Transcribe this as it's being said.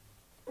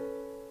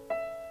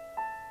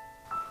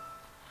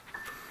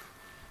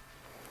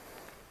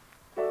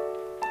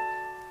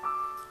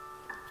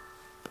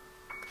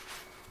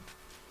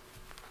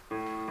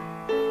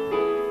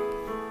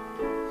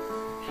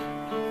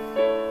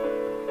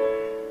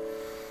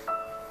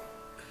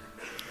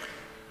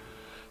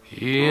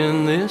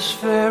In this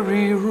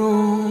very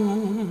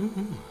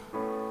room,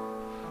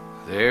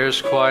 there's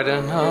quite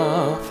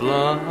enough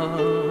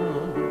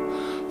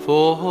love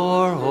for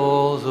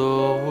all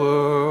the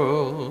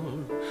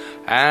world.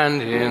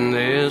 And in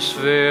this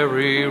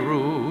very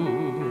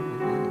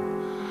room,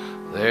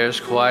 there's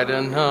quite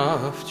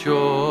enough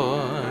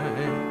joy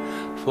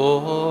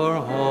for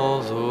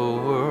all the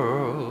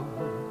world.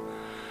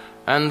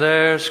 And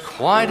there's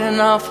quite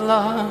enough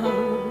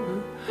love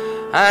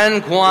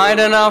and quite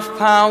enough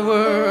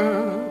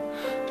power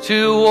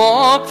to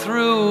walk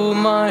through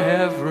my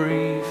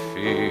every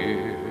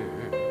fear.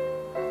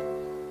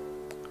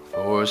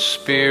 For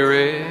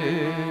Spirit,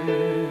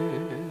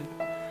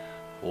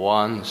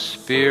 one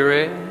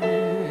Spirit,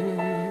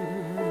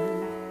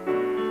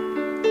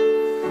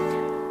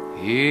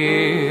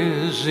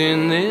 is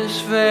in this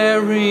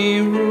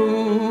very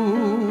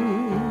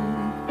room,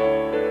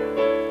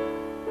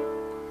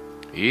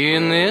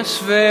 in this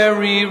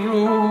very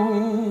room,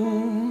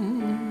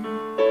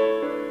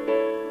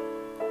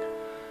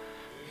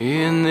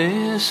 in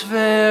this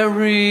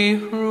very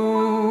room.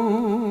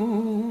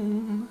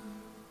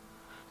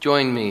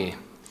 Join me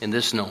in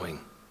this knowing.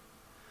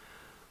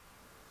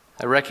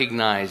 I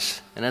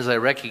recognize, and as I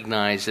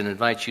recognize and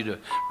invite you to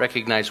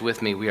recognize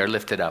with me, we are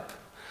lifted up.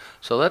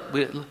 So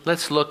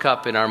let's look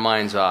up in our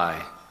mind's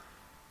eye.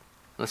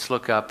 Let's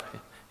look up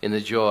in the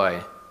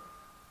joy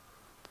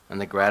and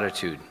the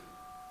gratitude,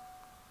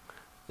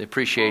 the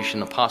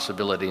appreciation, the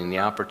possibility, and the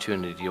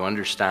opportunity to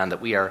understand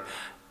that we are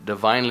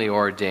divinely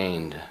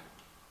ordained,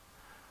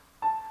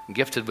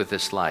 gifted with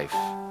this life,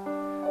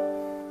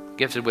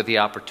 gifted with the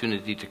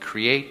opportunity to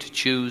create, to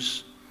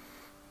choose,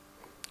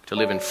 to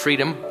live in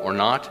freedom or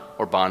not,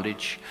 or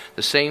bondage.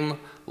 The same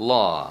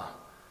law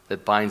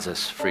that binds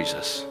us frees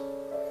us.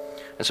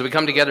 And so we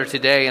come together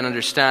today and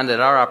understand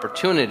that our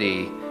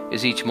opportunity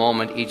is each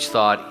moment, each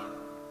thought,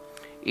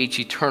 each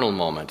eternal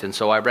moment. And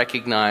so I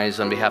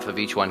recognize on behalf of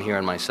each one here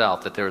and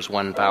myself that there is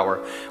one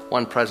power,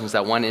 one presence,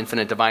 that one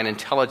infinite divine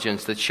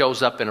intelligence that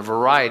shows up in a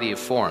variety of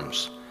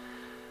forms.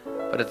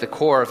 But at the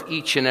core of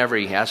each and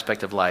every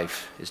aspect of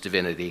life is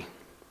divinity.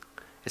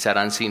 It's that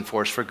unseen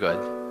force for good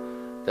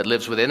that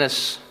lives within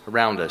us,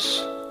 around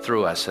us,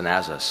 through us, and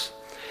as us.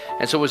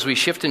 And so as we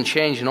shift and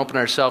change and open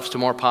ourselves to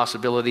more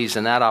possibilities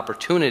and that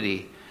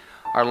opportunity,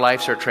 our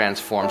lives are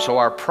transformed. So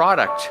our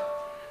product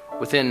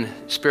within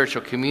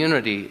spiritual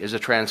community is a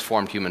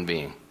transformed human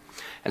being.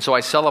 And so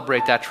I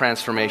celebrate that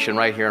transformation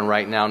right here and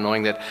right now,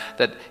 knowing that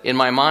in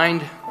my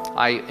mind,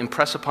 I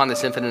impress upon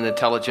this infinite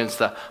intelligence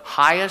the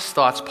highest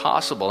thoughts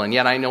possible. And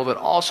yet I know that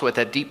also at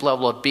that deep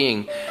level of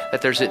being,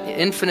 that there's an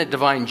infinite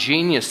divine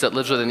genius that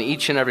lives within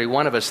each and every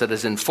one of us that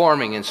is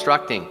informing,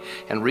 instructing,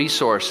 and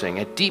resourcing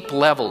at deep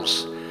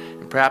levels,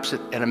 and perhaps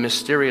at a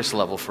mysterious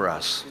level for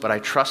us. But I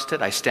trust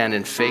it, I stand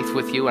in faith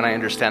with you, and I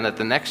understand that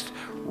the next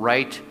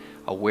right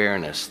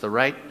awareness, the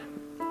right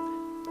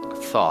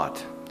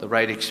thought, the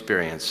right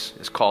experience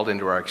is called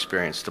into our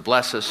experience to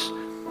bless us,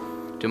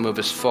 to move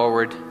us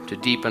forward, to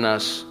deepen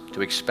us,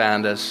 to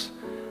expand us,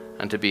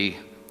 and to be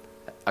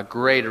a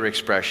greater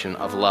expression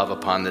of love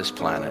upon this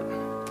planet.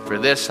 For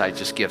this, I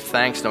just give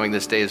thanks, knowing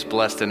this day is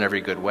blessed in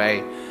every good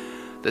way.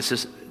 This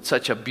is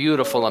such a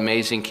beautiful,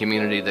 amazing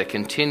community that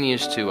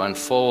continues to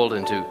unfold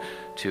and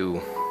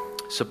to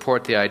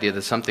support the idea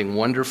that something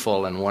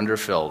wonderful and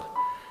wonder-filled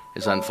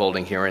is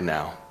unfolding here and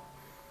now.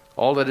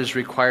 All that is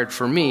required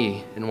for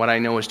me and what I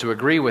know is to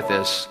agree with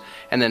this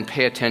and then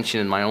pay attention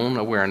in my own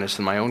awareness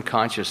and my own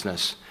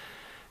consciousness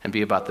and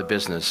be about the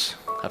business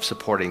of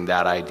supporting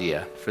that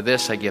idea. For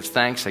this, I give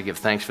thanks. I give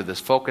thanks for this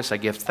focus. I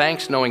give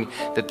thanks knowing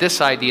that this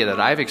idea that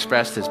I've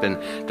expressed has been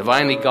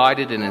divinely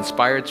guided and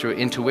inspired through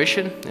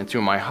intuition and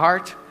through my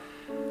heart,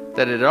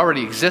 that it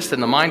already exists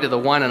in the mind of the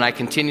one, and I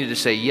continue to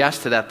say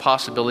yes to that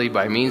possibility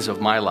by means of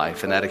my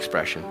life and that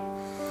expression.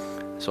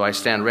 So I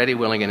stand ready,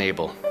 willing, and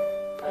able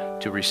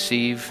to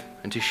receive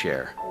and to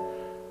share.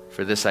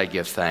 For this I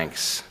give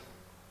thanks,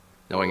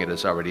 knowing it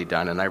is already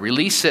done. And I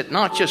release it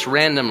not just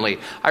randomly.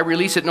 I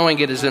release it knowing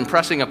it is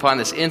impressing upon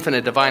this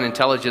infinite divine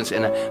intelligence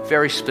in a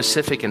very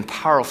specific and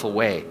powerful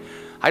way.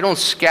 I don't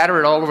scatter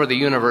it all over the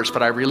universe,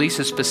 but I release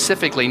it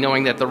specifically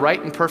knowing that the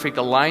right and perfect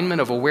alignment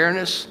of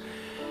awareness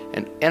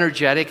and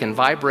energetic and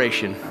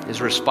vibration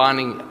is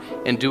responding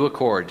in due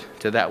accord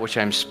to that which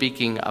I'm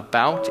speaking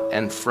about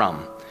and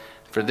from.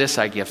 For this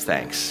I give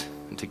thanks.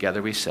 And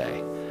together we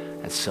say,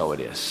 and so it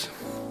is.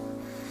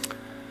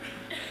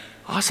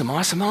 Awesome,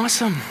 awesome,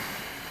 awesome.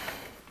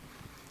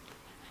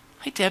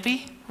 Hi,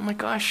 Debbie. Oh my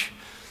gosh.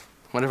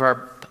 One of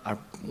our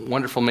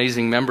wonderful,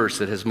 amazing members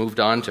that has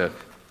moved on to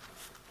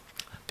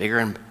bigger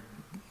and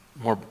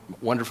more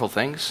wonderful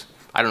things.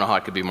 I don't know how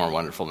it could be more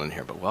wonderful than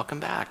here, but welcome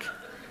back.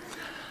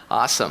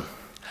 Awesome.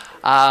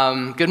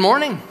 Good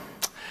morning.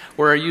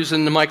 We're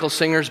using the Michael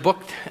Singer's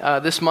book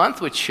this month,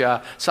 which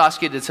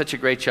Saskia did such a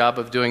great job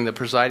of doing the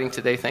presiding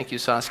today. Thank you,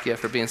 Saskia,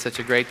 for being such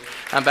a great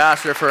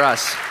ambassador for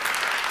us.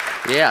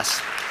 Yes.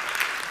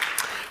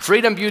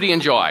 Freedom, beauty,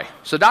 and joy.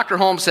 So Dr.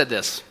 Holmes said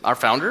this, our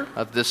founder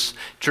of this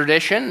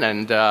tradition,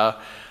 and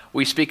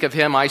We speak of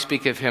him, I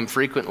speak of him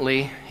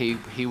frequently.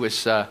 He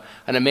was an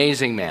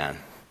amazing man.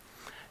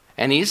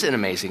 And he's an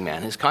amazing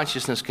man. His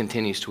consciousness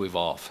continues to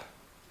evolve.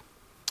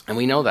 And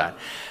we know that.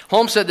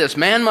 Holmes said this,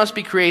 man must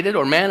be created,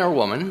 or man or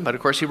woman, but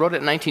of course he wrote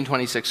it in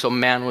 1926, so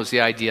man was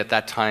the idea at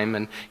that time,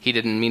 and he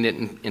didn't mean it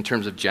in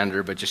terms of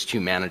gender, but just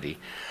humanity.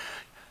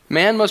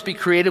 Man must be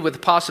created with the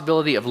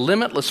possibility of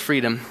limitless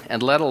freedom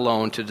and let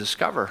alone to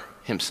discover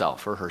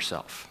himself or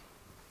herself.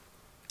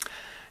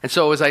 And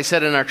so, as I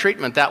said in our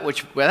treatment, that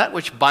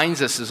which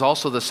binds us is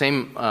also the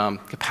same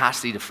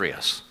capacity to free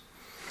us.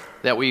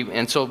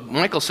 And so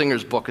Michael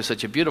Singer's book is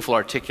such a beautiful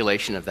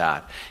articulation of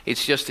that.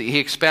 It's just he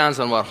expands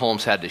on what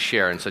Holmes had to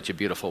share in such a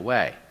beautiful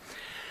way.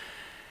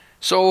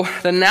 So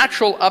the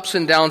natural ups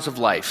and downs of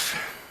life,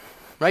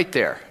 right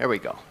there we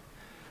go.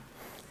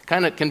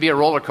 Kind of can be a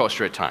roller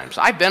coaster at times.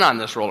 I've been on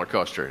this roller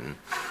coaster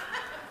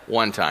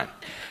one time,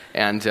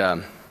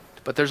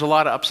 but there's a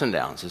lot of ups and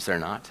downs, is there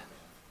not?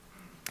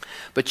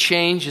 But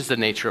change is the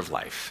nature of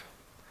life,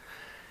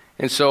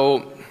 and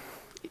so.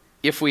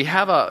 If we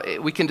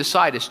can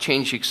decide, is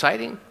change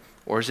exciting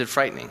or is it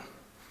frightening?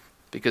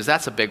 Because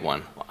that's a big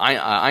one.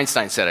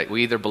 Einstein said it.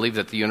 We either believe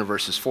that the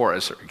universe is for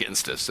us or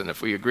against us. And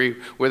if we agree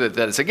with it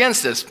that it's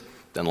against us,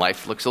 then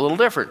life looks a little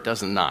different,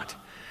 does it not?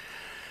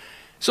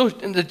 So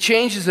the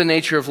change is the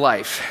nature of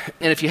life.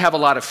 And if you have a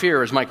lot of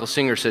fear, as Michael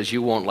Singer says,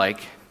 you won't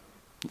like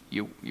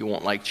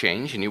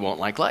change and you won't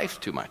like life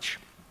too much.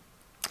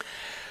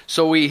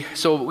 So we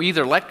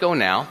either let go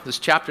now. This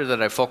chapter that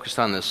I focused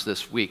on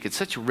this week, it's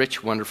such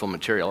rich, wonderful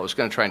material. I was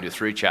going to try and do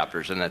 3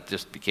 chapters, and that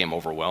just became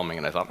overwhelming.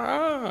 And I thought,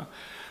 I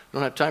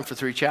don't have time for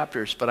 3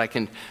 chapters, but I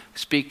can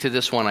speak to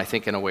this one, I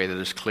think, in a way that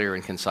is clear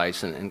and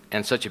concise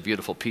and such a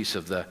beautiful piece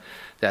of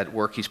that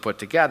work he's put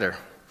together.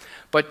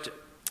 But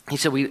he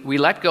said, we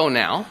let go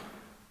now.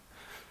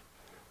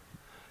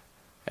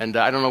 And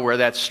I don't know where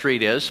that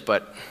street is,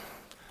 but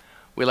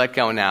we let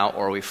go now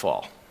or we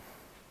fall.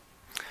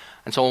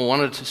 And so I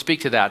wanted to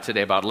speak to that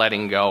today about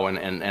letting go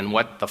and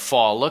what the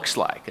fall looks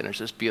like. And there's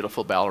this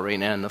beautiful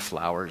ballerina and the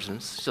flowers, and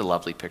it's just a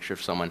lovely picture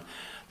of someone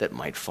that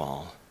might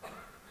fall,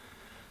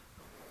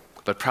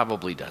 but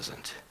probably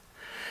doesn't.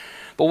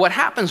 But what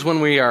happens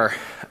when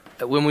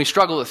we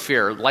struggle with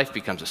fear, life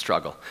becomes a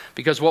struggle.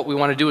 Because what we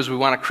want to do is we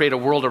want to create a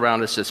world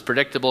around us that's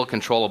predictable,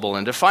 controllable,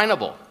 and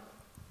definable.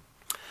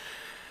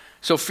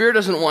 So fear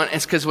doesn't want,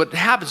 it's because what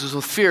happens is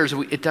with fear is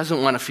it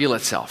doesn't want to feel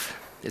itself.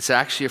 It's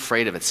actually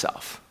afraid of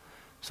itself.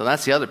 So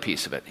that's the other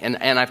piece of it. And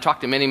I've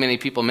talked to many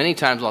people, many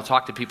times I'll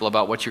talk to people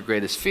about what's your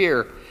greatest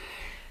fear.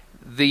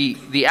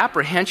 The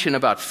apprehension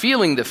about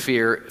feeling the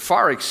fear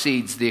far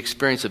exceeds the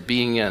experience of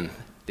being in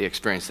the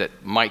experience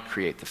that might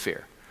create the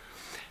fear.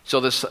 So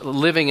this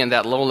living in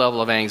that low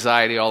level of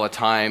anxiety all the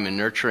time and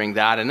nurturing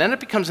that, and then it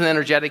becomes an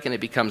energetic and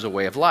it becomes a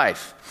way of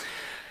life.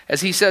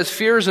 As he says,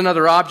 fear is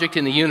another object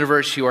in the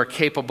universe you are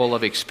capable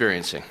of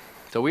experiencing.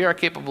 So we are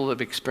capable of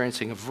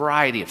experiencing a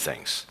variety of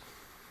things,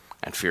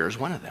 and fear is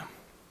one of them.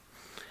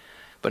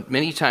 But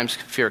many times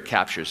fear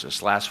captures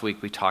us. Last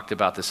week we talked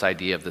about this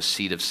idea of the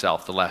seed of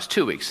self. The last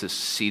 2 weeks, this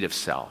seed of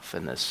self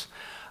and this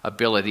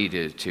ability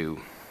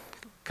to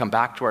come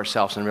back to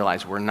ourselves and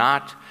realize we're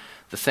not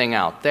the thing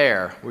out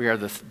there. We are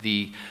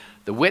the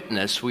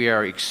witness. We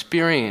are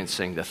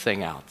experiencing the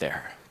thing out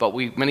there. But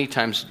we many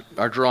times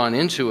are drawn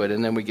into it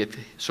and then we get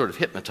sort of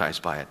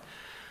hypnotized by it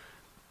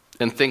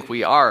and think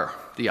we are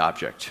the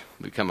object.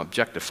 We become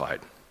objectified.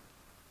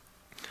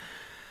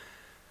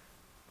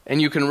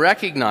 And you can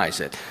recognize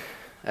it.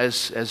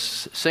 As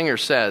Singer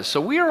says, so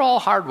we are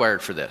all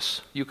hardwired for this.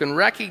 You can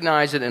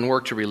recognize it and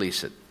work to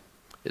release it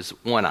is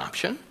one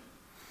option.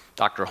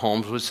 Dr.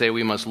 Holmes would say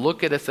we must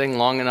look at a thing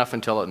long enough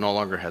until it no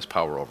longer has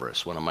power over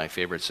us, one of my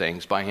favorite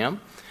sayings by him,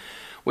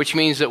 which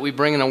means that we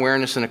bring an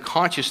awareness and a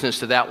consciousness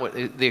to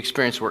the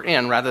experience we're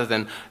in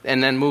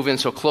and then move in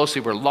so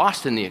closely we're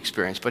lost in the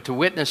experience, but to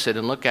witness it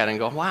and look at it and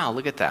go, wow,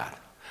 look at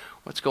that.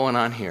 What's going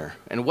on here?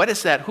 And what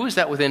is that? Who is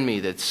that within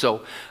me that's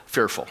so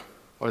fearful?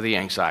 Or the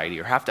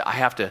anxiety, or I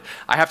have to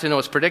know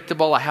it's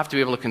predictable. I have to be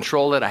able to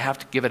control it. I have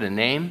to give it a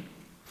name.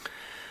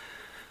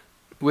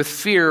 With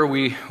fear,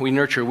 we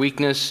nurture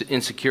weakness,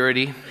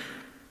 insecurity,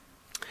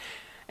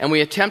 and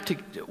we attempt to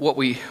what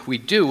we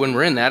do when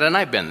we're in that. And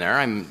I've been there.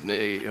 I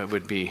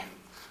would be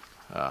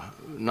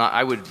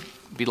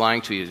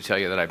lying to you to tell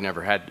you that I've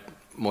never had.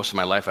 Most of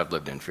my life I've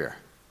lived in fear.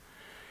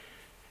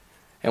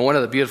 And one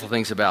of the beautiful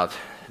things about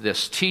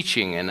this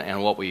teaching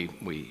and what we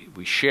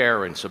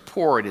share and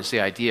support is the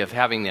idea of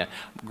having the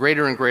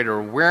greater and greater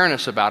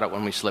awareness about it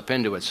when we slip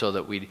into it so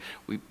that we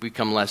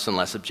become less and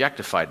less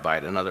objectified by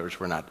it. In other words,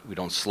 we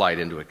don't slide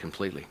into it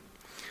completely.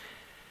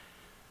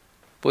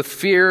 With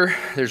fear,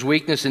 there's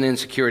weakness and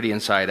insecurity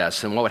inside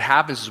us. And what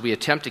happens is we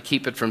attempt to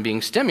keep it from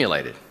being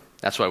stimulated.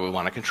 That's why we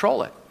want to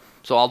control it.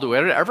 So I'll do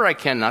whatever I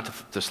can not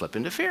to slip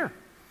into fear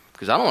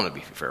because I don't want to be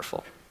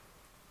fearful.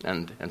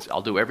 And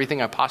I'll do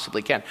everything I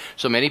possibly can.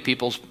 So many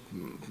people's,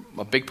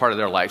 a big part of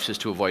their lives is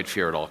to avoid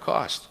fear at all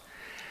costs.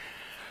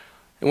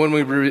 And when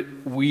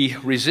we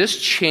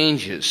resist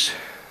changes,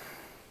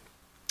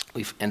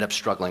 we end up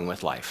struggling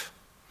with life.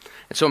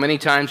 And so many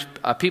times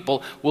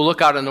people will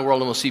look out in the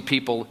world and will see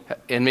people,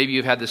 and maybe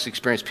you've had this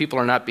experience, people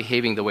are not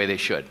behaving the way they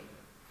should.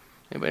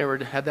 Anybody ever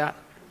had that?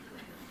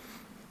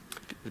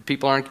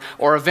 People aren't,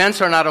 or events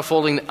are not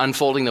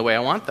unfolding the way I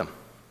want them.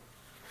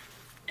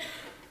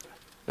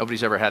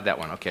 Nobody's ever had that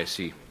one. Okay, I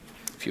see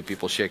a few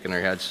people shaking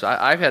their heads.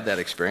 I've had that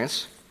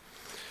experience.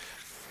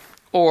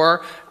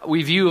 Or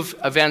we view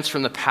events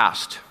from the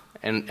past,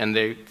 and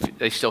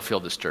they still feel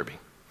disturbing.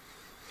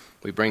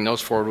 We bring those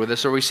forward with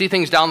us. Or we see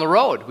things down the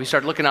road. We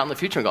start looking out in the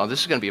future and going,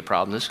 this is going to be a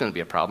problem, this is going to be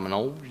a problem, and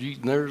oh,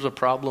 there's a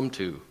problem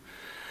too.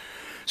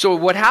 So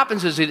what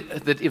happens is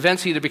that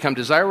events either become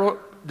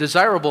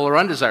desirable or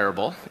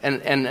undesirable,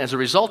 and as a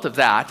result of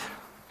that,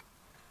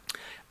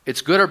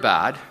 it's good or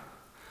bad,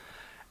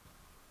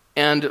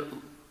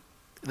 and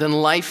then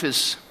life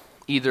is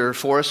either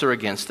for us or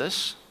against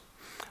us,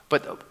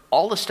 but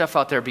all the stuff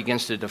out there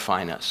begins to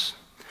define us.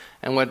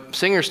 And what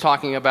Singer's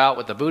talking about,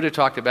 what the Buddha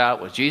talked about,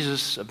 what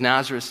Jesus of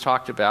Nazareth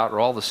talked about are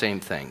all the same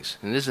things.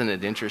 And isn't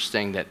it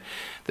interesting that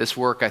this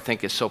work, I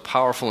think, is so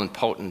powerful and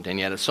potent, and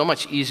yet it's so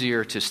much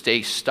easier to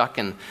stay stuck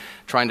in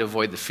trying to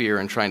avoid the fear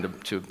and trying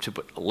to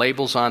put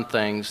labels on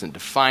things and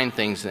define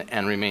things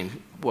and remain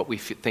what we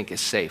think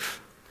is safe.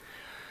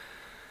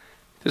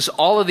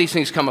 All of these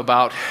things come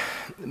about,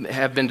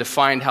 have been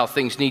defined how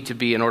things need to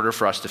be in order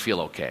for us to feel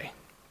okay.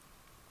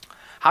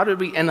 How did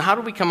we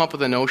come up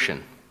with the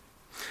notion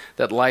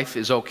that life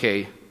is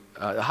okay?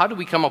 How do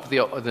we come up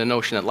with the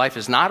notion that life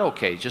is not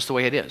okay just the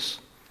way it is?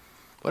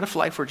 What if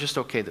life were just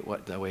okay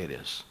the way it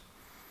is,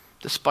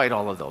 despite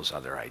all of those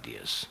other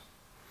ideas?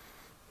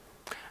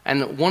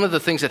 And one of the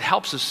things that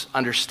helps us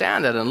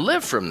understand that and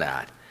live from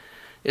that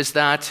is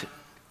that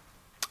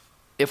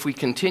if we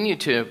continue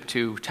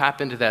to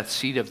tap into that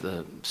seat of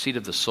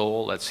the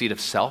soul, that seat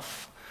of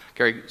self,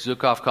 Gary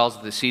Zukav calls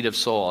it the seat of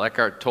soul.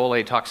 Eckhart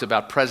Tolle talks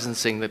about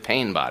presencing the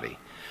pain body.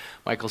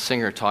 Michael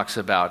Singer talks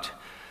about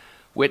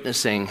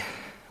witnessing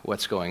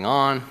what's going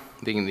on,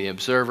 being the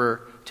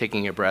observer,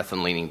 taking a breath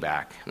and leaning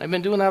back. And I've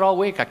been doing that all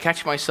week. I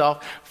catch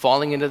myself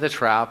falling into the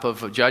trap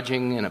of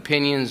judging and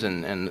opinions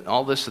and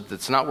all this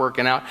that's not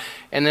working out.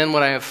 And then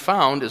what I have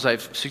found, as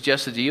I've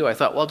suggested to you, I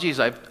thought, well, geez,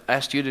 I've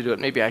asked you to do it.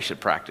 Maybe I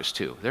should practice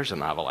too. There's a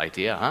novel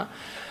idea, huh?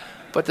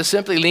 But to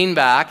simply lean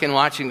back and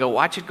watch it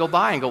go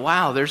by and go,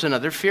 wow, there's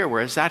another fear.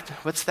 What's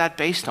that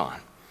based on?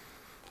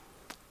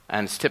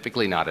 And it's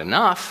typically not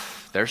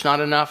enough. There's not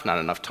enough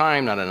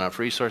time, not enough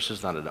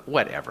resources, not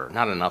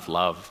enough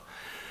love.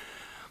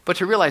 But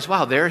to realize,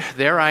 wow,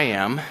 there I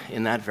am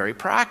in that very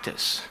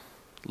practice,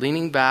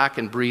 leaning back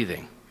and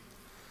breathing.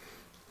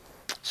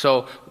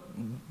 So,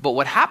 but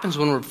what happens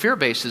when we're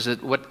fear-based is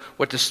that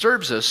what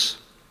disturbs us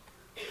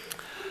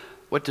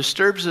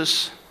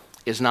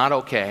is not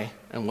okay,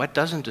 and what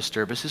doesn't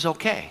disturb us is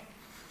okay.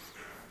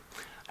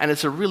 And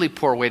it's a really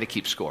poor way to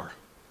keep score.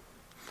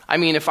 I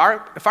mean, if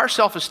our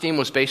self-esteem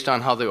was based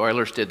on how the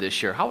Oilers did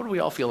this year, how would we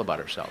all feel about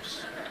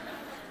ourselves?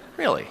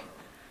 Really?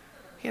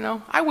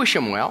 I wish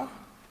them well.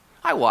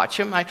 I watch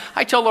them.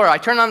 I tell Laura, I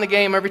turn on the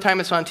game every time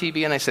it's on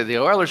TV, and I say, the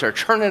Oilers are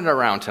turning it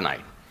around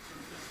tonight.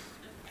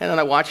 And then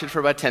I watch it for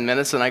about 10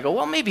 minutes, and I go,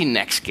 well, maybe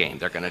next game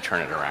they're going to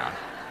turn it around.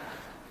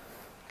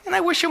 And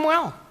I wish them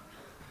well.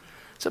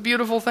 It's a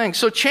beautiful thing.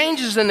 So change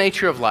is the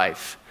nature of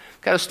life.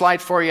 Got a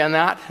slide for you on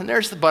that, and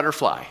there's the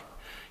butterfly.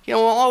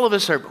 All of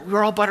us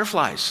we're all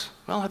butterflies.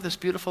 We all have this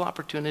beautiful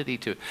opportunity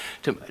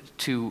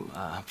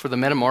for the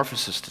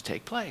metamorphosis to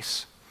take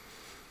place.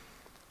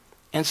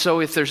 And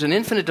so if there's an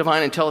infinite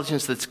divine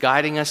intelligence that's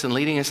guiding us and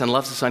leading us and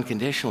loves us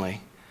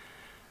unconditionally,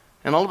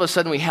 and all of a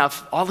sudden we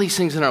have all these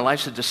things in our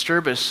lives that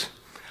disturb us,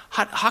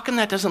 how come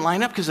that doesn't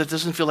line up? Because it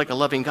doesn't feel like a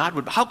loving God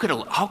would. How could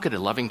a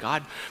loving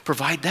God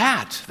provide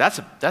that?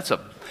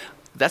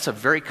 That's a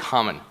very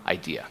common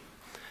idea.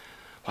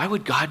 Why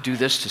would God do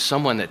this to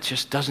someone that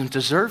just doesn't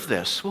deserve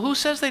this? Well, who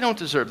says they don't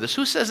deserve this?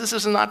 Who says this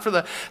is not for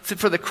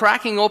the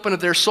cracking open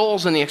of their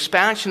souls and the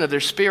expansion of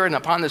their spirit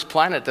upon this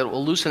planet that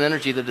will loosen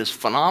energy that is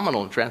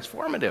phenomenal and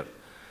transformative?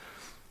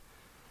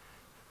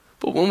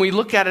 But when we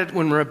look at it,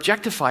 when we're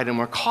objectified and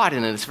we're caught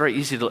in it, it's very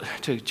easy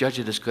to judge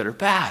it as good or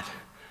bad.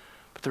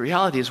 But the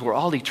reality is we're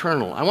all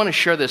eternal. I want to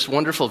share this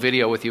wonderful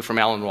video with you from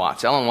Alan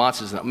Watts. Alan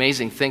Watts is an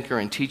amazing thinker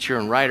and teacher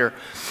and writer,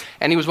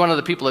 and he was one of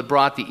the people that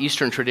brought the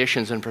Eastern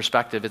traditions in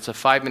perspective. It's a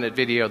 5-minute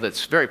video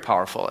that's very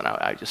powerful, and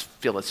I just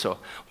feel it's so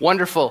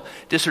wonderful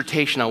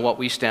dissertation on what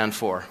we stand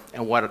for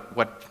and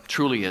what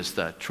truly is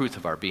the truth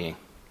of our being.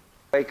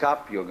 Wake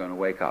up, you're going to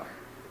wake up.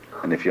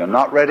 And if you're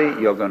not ready,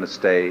 you're going to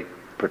stay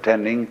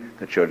pretending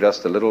that you're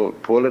just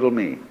poor little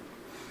me.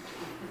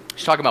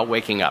 He's talking about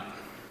waking up.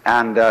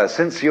 And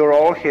since you're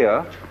all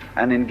here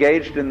and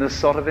engaged in this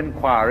sort of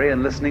inquiry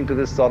and listening to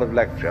this sort of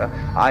lecture,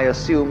 I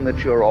assume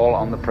that you're all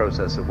on the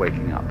process of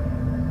waking up.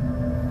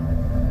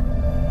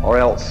 Or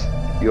else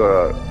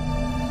you're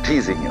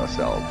teasing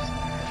yourselves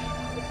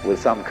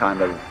with some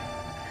kind of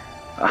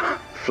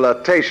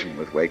flirtation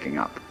with waking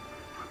up,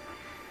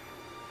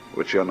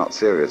 which you're not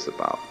serious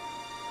about.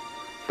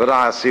 But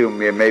I assume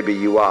maybe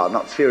you are,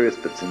 not serious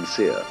but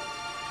sincere,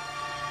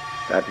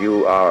 that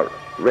you are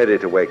ready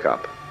to wake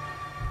up.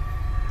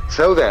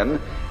 So then,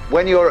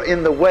 when you're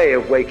in the way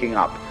of waking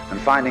up and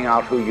finding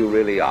out who you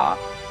really are,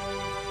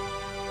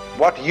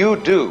 what you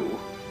do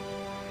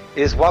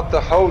is what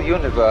the whole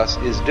universe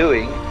is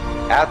doing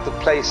at the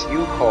place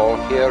you call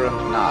here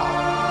and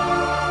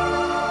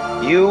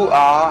now. You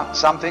are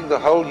something the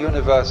whole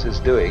universe is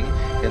doing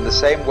in the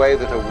same way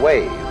that a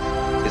wave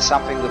is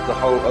something that the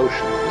whole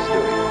ocean is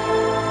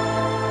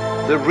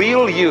doing. The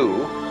real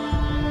you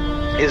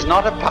is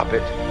not a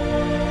puppet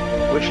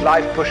which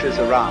life pushes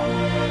around.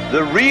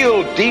 The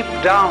real deep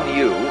down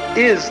you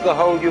is the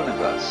whole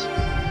universe.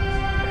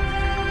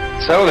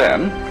 So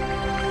then,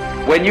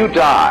 when you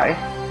die,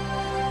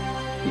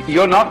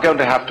 you're not going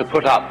to have to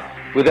put up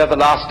with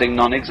everlasting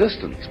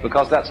non-existence,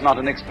 because that's not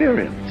an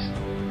experience.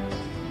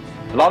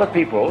 A lot of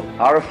people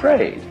are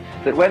afraid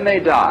that when they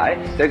die,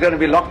 they're going to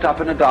be locked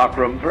up in a dark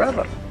room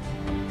forever.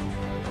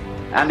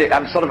 And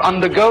sort of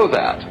undergo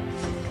that.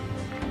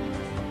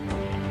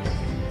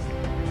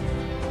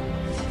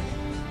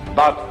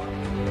 But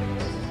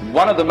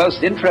one of the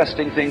most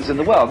interesting things in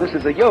the world, this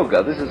is a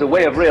yoga, this is a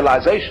way of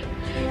realization.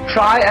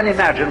 Try and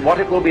imagine what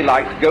it will be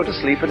like to go to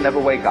sleep and never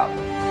wake up.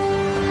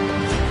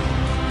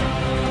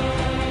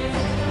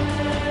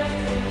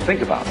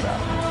 Think about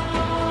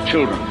that.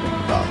 Children think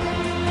about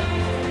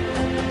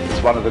it.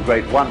 It's one of the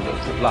great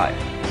wonders of life.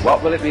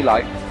 What will it be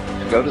like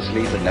to go to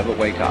sleep and never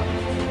wake up?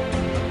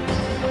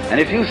 And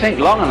if you think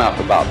long enough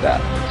about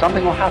that,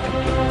 something will happen to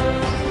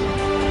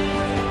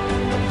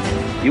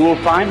you. You will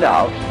find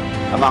out,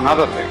 among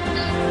other things,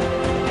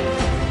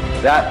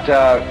 that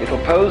it'll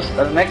pose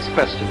the next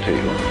question to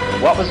you.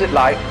 What was it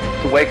like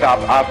to wake up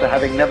after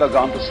having never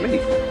gone to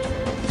sleep?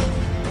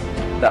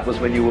 That was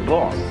when you were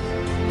born.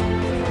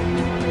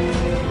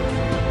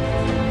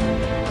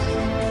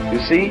 You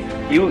see,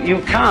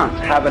 you can't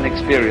have an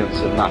experience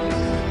of nothing.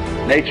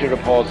 Nature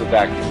abhors a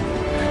vacuum.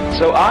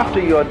 So after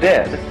you're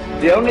dead,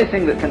 the only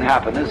thing that can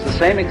happen is the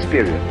same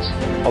experience,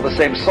 or the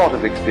same sort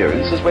of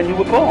experience as when you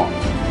were born.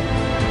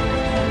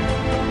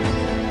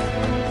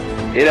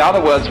 In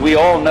other words, we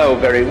all know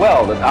very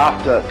well that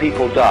after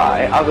people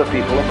die, other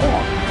people are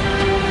born.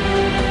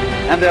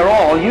 And they're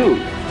all you.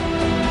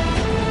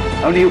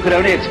 Only you can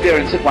only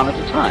experience it one at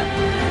a time.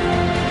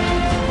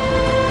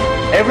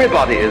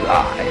 Everybody is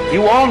I.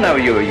 You all know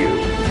you are you.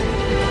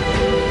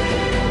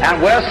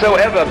 And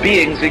wheresoever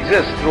beings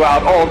exist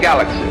throughout all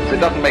galaxies, it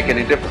doesn't make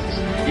any difference.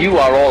 You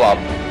are all of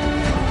them.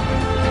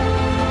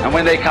 And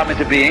when they come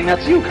into being,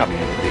 that's you coming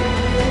into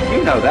being.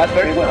 You know that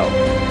very well.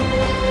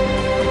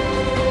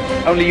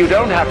 Only you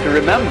don't have to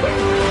remember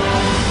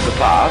the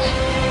past.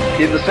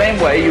 In the same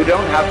way, you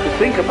don't have to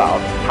think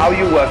about how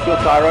you work your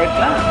thyroid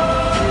gland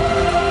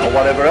or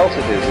whatever else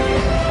it is in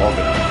your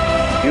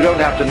organism. You don't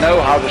have to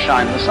know how to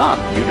shine the sun.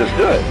 You just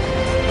do it.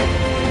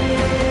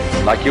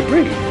 Like you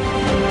breathe.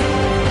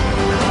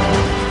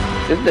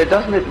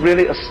 Doesn't it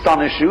really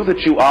astonish you that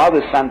you are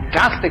this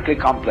fantastically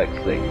complex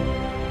thing?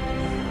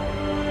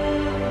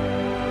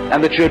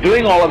 And that you're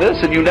doing all of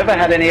this and you never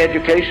had any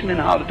education in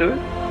how to do it?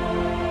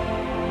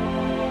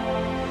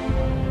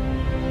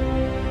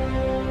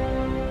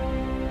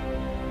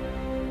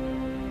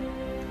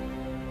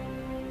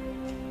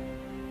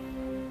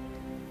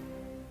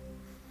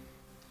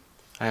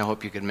 I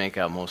hope you can make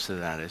out most of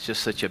that. It's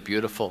just such a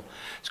beautiful,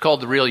 it's called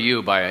The Real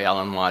You by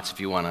Alan Watts if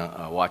you want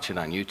to watch it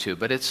on YouTube.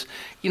 But it's,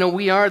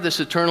 we are this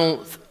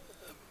eternal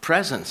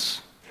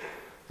presence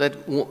that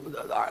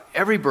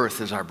every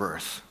birth is our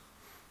birth.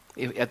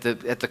 At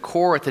the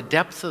core, at the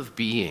depth of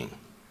being.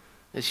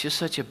 It's just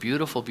such a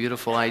beautiful,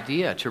 beautiful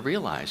idea to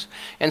realize.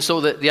 And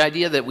so the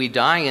idea that we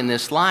die in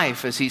this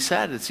life, as he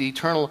said, it's the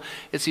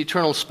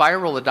eternal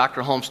spiral that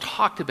Dr. Holmes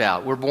talked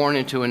about. We're born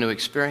into a new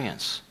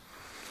experience.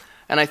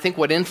 And I think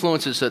what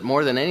influences it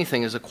more than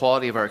anything is the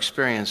quality of our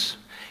experience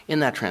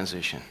in that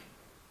transition.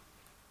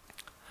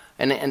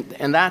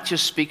 And that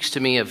just speaks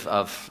to me of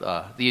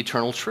the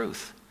eternal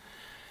truth.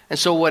 And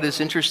so what is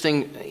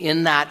interesting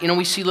in that,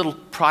 we see little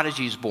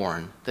prodigies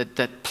born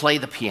that play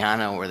the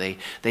piano, or they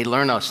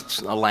learn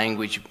a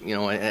language,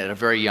 at a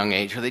very young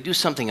age, or they do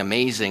something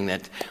amazing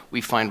that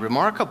we find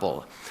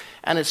remarkable.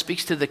 And it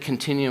speaks to the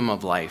continuum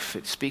of life.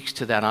 It speaks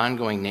to that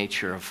ongoing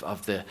nature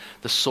of the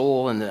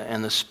soul and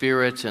the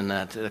spirit and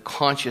the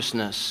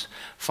consciousness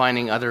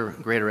finding other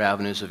greater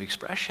avenues of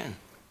expression.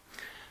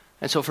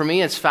 And so for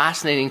me, it's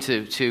fascinating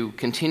to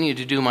continue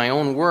to do my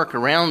own work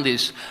around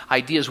these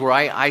ideas where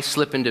I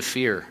slip into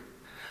fear.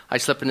 I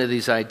slip into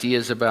these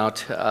ideas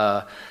about,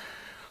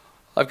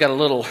 I've got a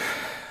little,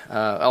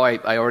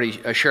 I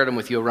already shared them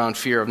with you around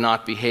fear of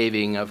not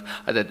behaving, of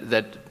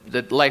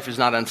that life is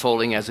not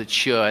unfolding as it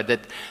should,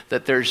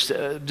 that there's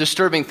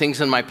disturbing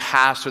things in my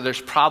past, or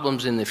there's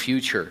problems in the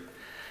future.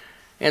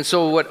 And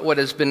so what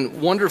has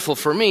been wonderful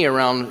for me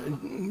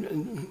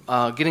around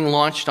getting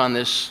launched on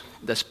this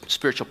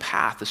spiritual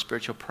path, this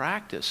spiritual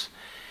practice,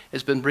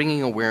 has been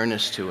bringing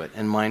awareness to it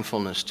and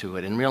mindfulness to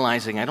it and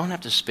realizing I don't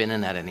have to spin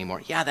in that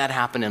anymore. Yeah, that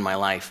happened in my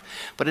life,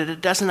 but it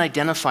doesn't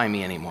identify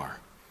me anymore.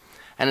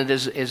 And it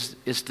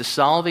is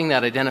dissolving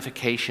that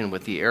identification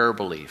with the error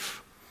belief,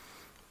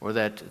 or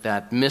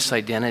that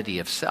misidentity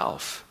of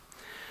self.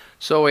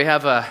 So we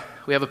have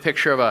a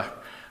picture of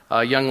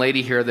a young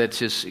lady here that's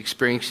just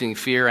experiencing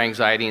fear,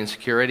 anxiety,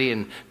 insecurity,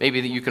 and maybe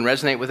that you can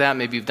resonate with that.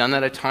 Maybe you've done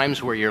that at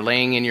times where you're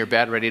laying in your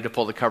bed ready to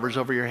pull the covers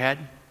over your head.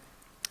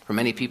 For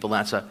many people,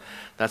 that's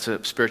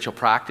a spiritual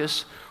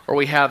practice. Or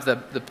we have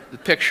the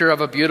picture of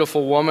a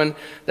beautiful woman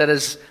that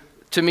is,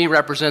 to me,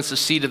 represents the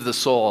seed of the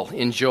soul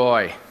in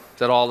joy,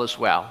 that all is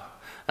well,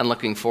 and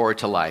looking forward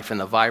to life and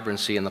the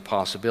vibrancy and the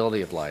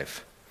possibility of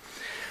life.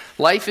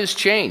 Life is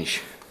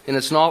change, and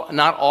it's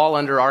not all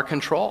under our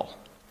control.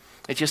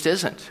 It just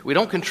isn't. We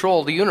don't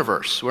control the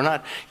universe. We're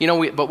not,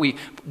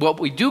 what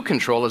we do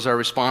control is our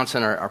response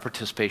and our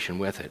participation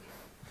with it.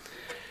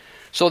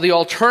 So the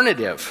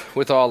alternative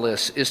with all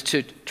this is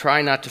to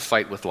try not to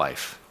fight with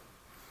life.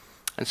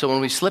 And so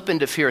when we slip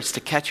into fear, it's to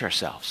catch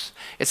ourselves.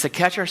 It's to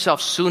catch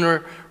ourselves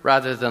sooner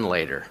rather than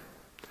later.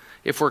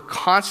 If we're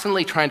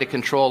constantly trying to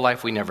control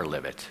life, we never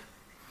live it.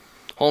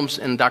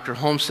 Dr.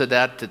 Holmes said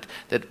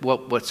that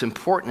what's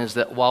important is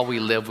that while we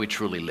live, we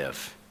truly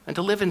live. And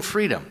to live in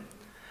freedom.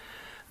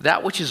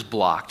 That which is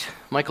blocked,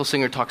 Michael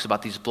Singer talks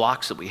about these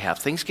blocks that we have.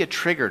 Things get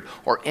triggered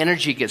or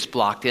energy gets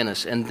blocked in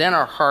us. And then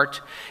our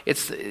heart,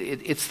 it's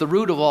the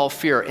root of all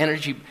fear.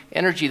 Energy,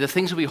 the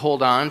things that we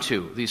hold on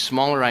to, these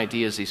smaller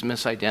ideas, these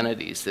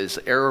misidentities, these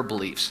error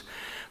beliefs,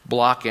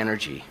 block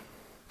energy.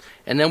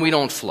 And then we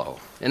don't flow.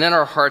 And then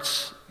our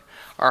hearts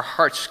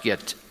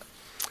get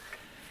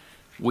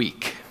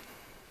weak.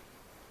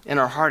 And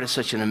our heart is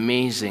such an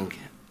amazing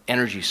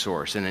energy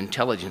source, an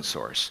intelligence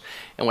source.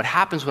 And what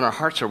happens when our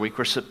hearts are weak,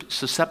 we're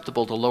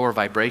susceptible to lower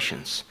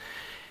vibrations.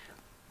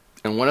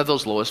 And one of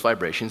those lowest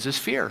vibrations is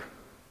fear.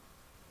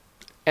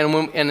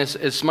 And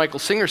as Michael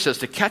Singer says,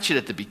 to catch it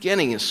at the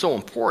beginning is so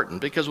important,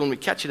 because when we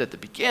catch it at the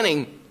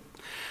beginning,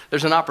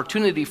 there's an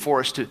opportunity for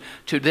us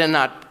to then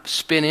not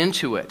spin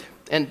into it.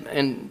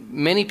 And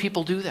many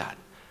people do that.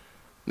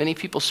 Many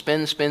people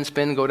spin,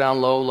 go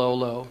down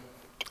low.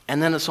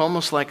 And then it's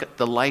almost like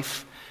the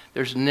life,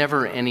 there's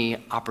never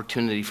any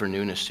opportunity for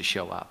newness to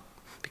show up,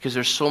 because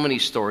there's so many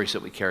stories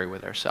that we carry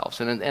with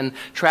ourselves and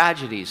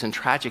tragedies and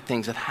tragic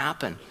things that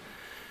happen.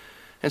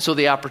 And so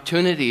the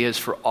opportunity is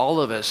for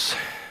all of us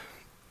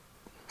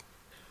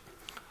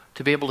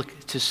to be able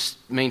to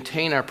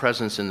maintain our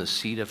presence in the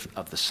seat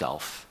of the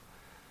self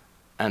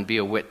and be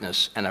a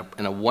witness and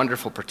a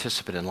wonderful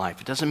participant in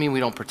life. It doesn't mean we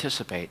don't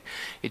participate.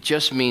 It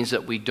just means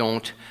that we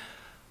don't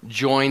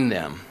join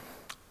them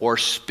or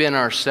spin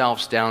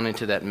ourselves down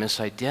into that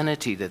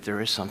misidentity that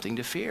there is something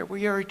to fear.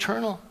 We are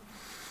eternal.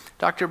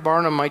 Dr.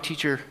 Barnum, my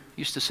teacher,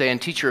 used to say,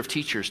 and teacher of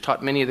teachers,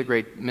 taught many of the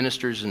great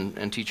ministers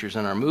and teachers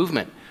in our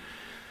movement,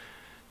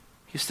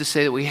 used to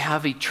say that we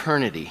have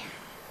eternity,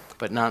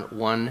 but not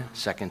 1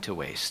 second to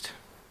waste.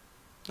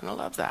 And I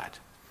love that.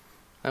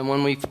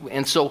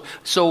 And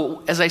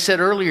so as I said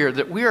earlier,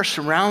 that we are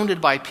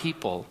surrounded by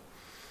people,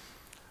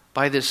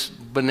 by this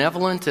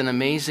benevolent and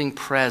amazing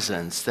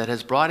presence that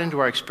has brought into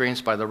our experience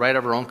by the right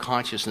of our own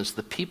consciousness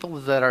the people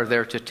that are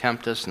there to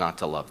tempt us not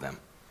to love them.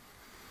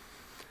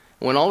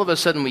 When all of a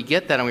sudden we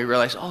get that and we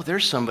realize, oh,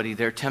 there's somebody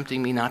there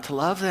tempting me not to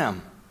love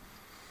them.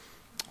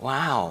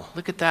 Wow,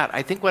 look at that.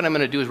 I think what I'm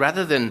going to do is,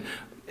 rather than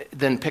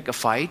pick a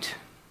fight,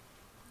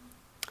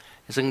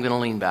 is I'm going to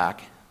lean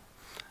back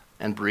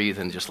and breathe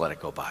and just let it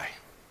go by.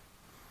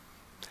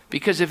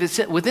 Because if it's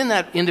within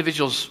that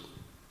individual's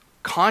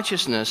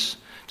consciousness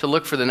to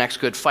look for the next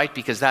good fight,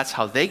 because that's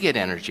how they get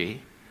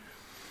energy,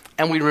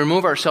 and we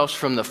remove ourselves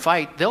from the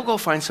fight, they'll go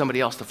find somebody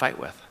else to fight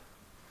with.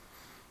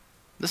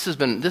 This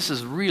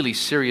is really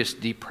serious,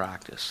 deep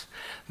practice.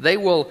 They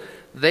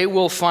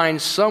will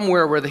find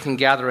somewhere where they can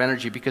gather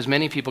energy, because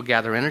many people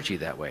gather energy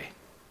that way.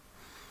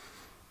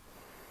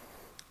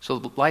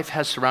 So life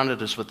has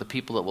surrounded us with the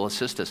people that will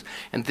assist us,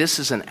 and this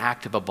is an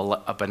act of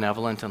a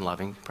benevolent and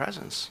loving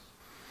presence.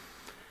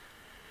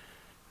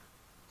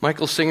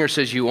 Michael Singer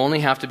says you only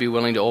have to be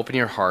willing to open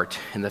your heart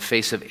in the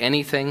face of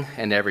anything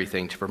and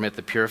everything to permit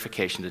the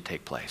purification to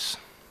take place.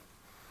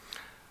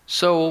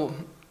 So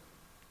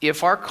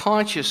if our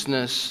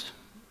consciousness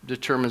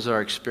determines our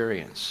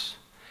experience,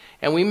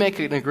 and we make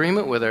an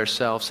agreement with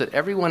ourselves that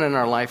everyone in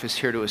our life is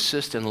here to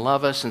assist and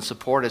love us and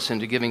support us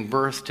into giving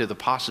birth to the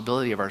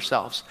possibility of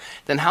ourselves,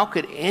 then how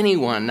could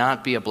anyone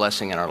not be a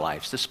blessing in our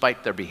lives,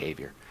 despite their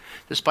behavior,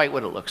 despite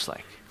what it looks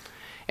like?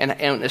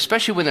 And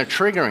especially when they're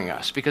triggering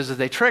us, because if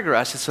they trigger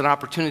us, it's an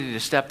opportunity to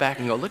step back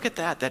and go, look at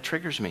that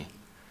triggers me.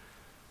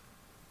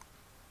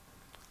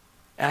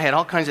 And I had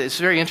all kinds of, it's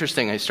very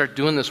interesting. I start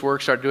doing this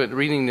work,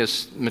 reading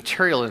this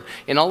material,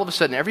 and all of a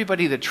sudden,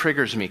 everybody that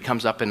triggers me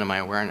comes up into my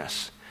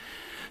awareness.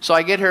 So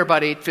I get here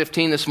about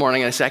 8:15 this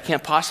morning, and I say, I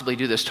can't possibly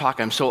do this talk.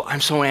 I'm so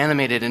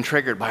animated and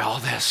triggered by all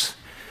this.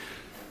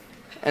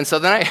 And so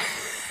then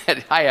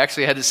I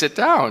actually had to sit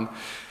down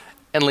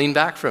and lean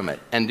back from it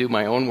and do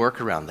my own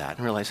work around that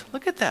and realize,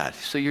 look at that.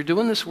 So you're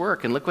doing this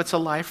work, and look what's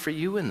alive for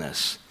you in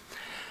this.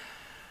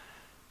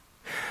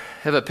 I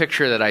have a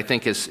picture that I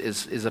think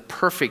is a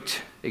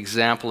perfect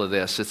example of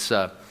this. It's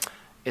a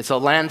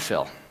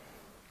landfill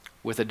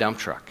with a dump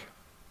truck.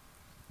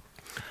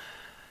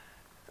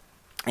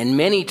 And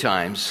many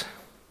times,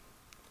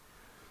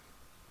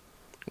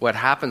 what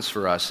happens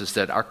for us is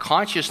that our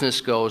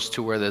consciousness goes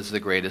to where there's the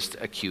greatest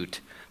acute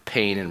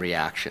pain and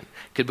reaction.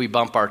 Could we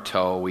bump our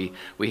toe?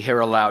 We hear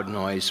a loud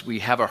noise. We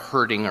have a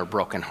hurting or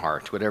broken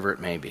heart, whatever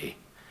it may be.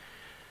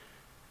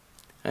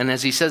 And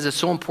as he says, it's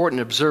so important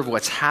to observe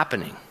what's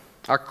happening.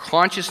 Our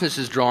consciousness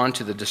is drawn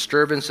to the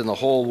disturbance and the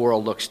whole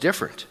world looks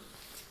different.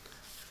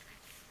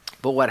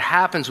 But what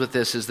happens with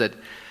this is that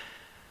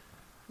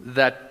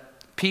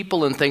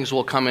people and things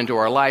will come into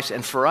our lives,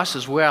 and for us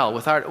as well,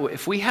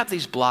 if we have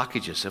these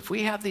blockages, if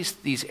we have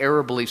these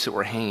error beliefs that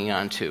we're hanging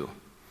on to,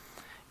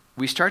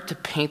 we start to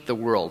paint the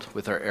world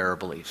with our error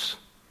beliefs.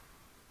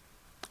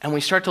 And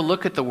we start to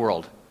look at the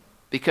world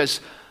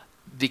because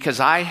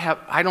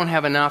I don't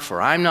have enough,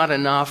 or I'm not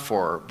enough,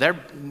 or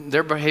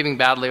they're behaving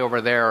badly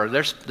over there, or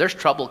there's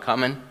trouble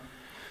coming.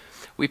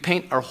 We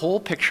paint our whole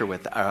picture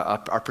with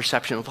our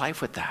perception of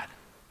life with that.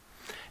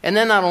 And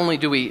then not only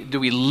do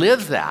we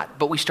live that,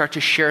 but we start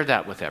to share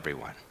that with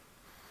everyone.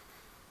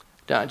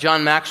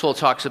 John Maxwell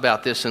talks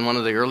about this in one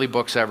of the early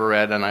books I ever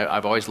read, and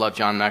I've always loved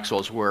John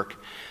Maxwell's work.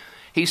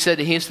 He said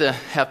he used to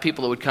have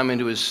people that would come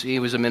into he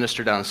was a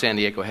minister down in San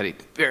Diego, had a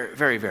very,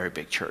 very, very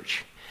big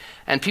church.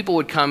 And people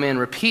would come in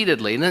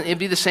repeatedly, and then it'd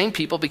be the same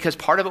people because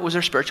part of it was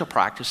their spiritual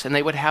practice, and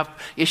they would have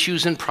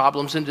issues and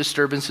problems and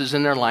disturbances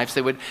in their lives.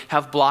 They would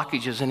have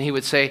blockages, and he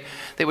would say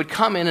they would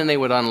come in and they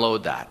would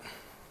unload that.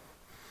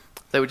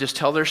 They would just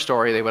tell their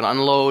story. They would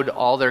unload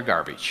all their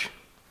garbage.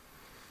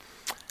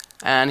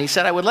 And he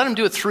said, I would let them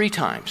do it 3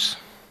 times.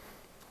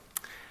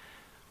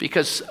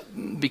 Because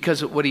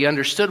what he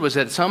understood was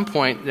that at some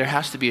point there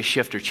has to be a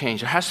shift or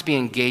change. There has to be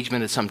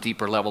engagement at some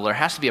deeper level. There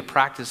has to be a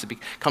practice that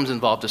becomes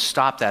involved to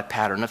stop that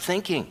pattern of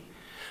thinking.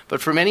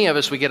 But for many of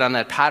us, we get on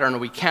that pattern,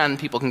 or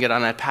people can get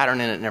on that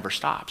pattern, and it never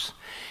stops.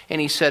 And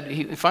he said,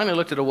 he finally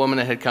looked at a woman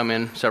that had come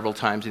in several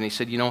times, and he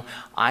said,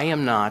 I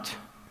am not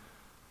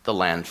the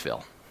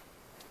landfill.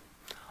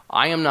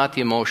 I am not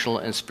the emotional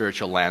and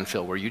spiritual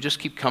landfill where you just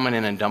keep coming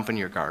in and dumping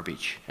your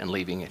garbage and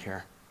leaving it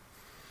here.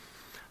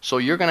 So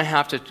you're going to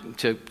have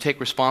to take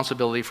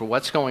responsibility for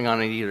what's going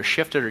on and either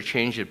shift it or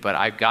change it. But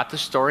I've got the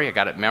story. I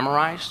got it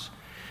memorized.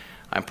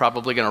 I'm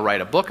probably going to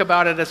write a book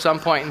about it at some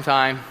point in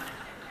time.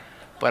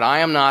 But I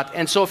am not.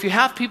 And so if you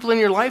have people in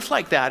your life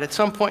like that, at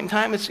some point in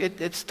time,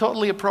 it's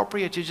totally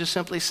appropriate to just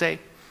simply say,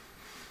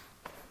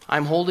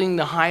 I'm holding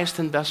the highest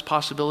and best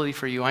possibility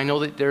for you. I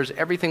know that there's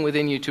everything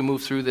within you to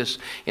move through this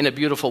in a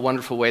beautiful,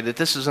 wonderful way, that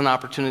this is an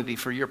opportunity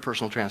for your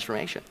personal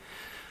transformation.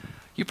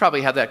 You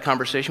probably have that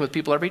conversation with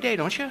people every day,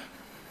 don't you?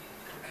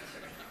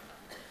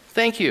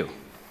 Thank you.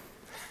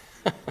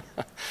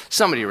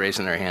 Somebody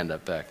raising their hand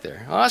up back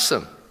there.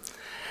 Awesome.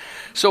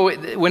 So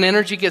when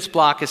energy gets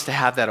blocked, it's to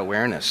have that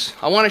awareness.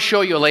 I want to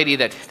show you a lady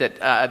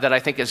that I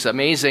think is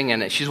amazing,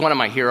 and she's one of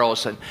my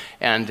heroes,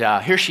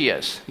 and here she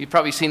is. You've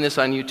probably seen this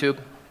on YouTube.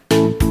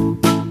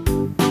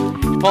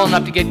 Pulling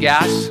up to get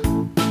gas.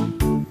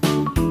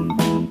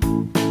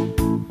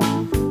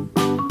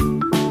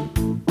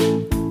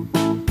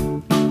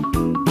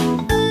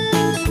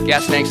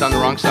 Gas tank's on the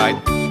wrong side.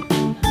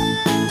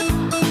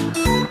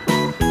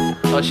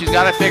 Well, she's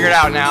got it figured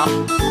out now.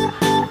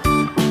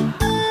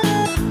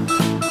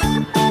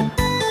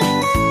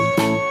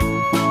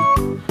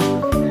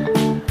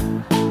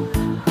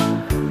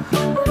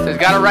 She's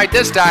got it right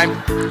this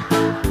time.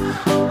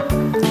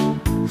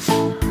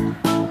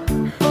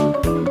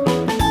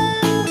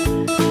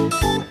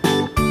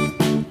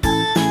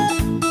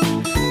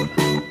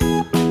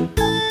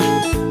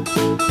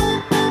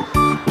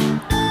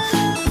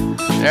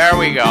 There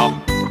we go.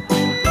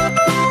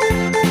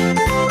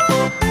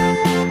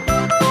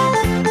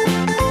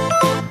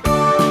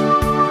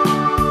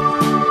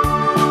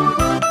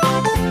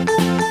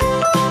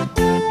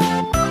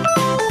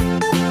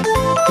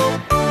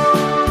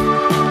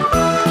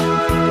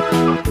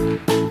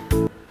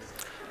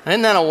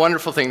 Isn't that a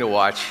wonderful thing to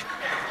watch?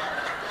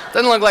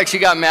 Doesn't look like she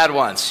got mad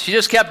once. She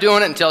just kept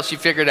doing it until she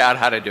figured out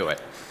how to do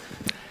it.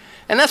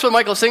 And that's what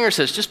Michael Singer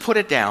says, just put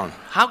it down.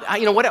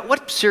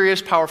 What serious,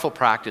 powerful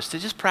practice to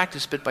just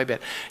practice bit by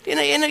bit.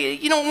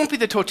 It won't be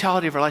the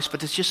totality of our lives,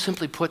 but to just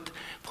simply put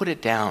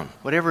it down,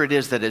 whatever it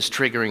is that is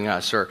triggering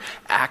us or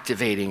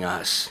activating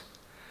us.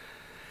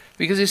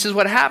 Because he says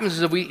what happens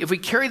is if we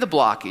carry the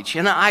blockage,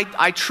 and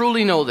I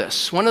truly know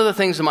this. One of the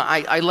things,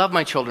 I love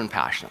my children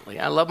passionately.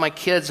 I love my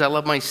kids. I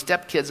love my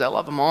stepkids. I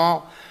love them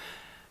all.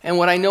 And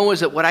what I know is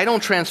that what I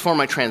don't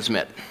transform, I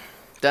transmit.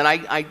 That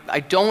I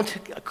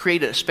don't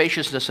create a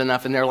spaciousness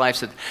enough in their lives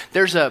that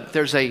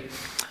there's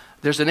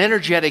an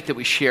energetic that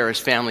we share as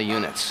family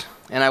units.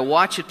 And I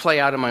watch it play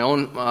out in my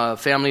own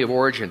family of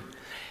origin.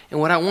 And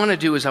what I want to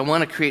do is I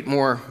want to create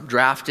more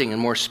drafting and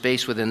more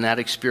space within that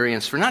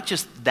experience for not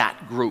just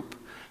that group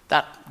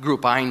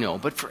I know,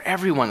 but for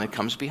everyone that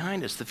comes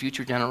behind us, the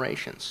future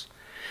generations.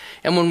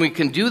 And when we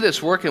can do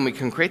this work and we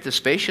can create the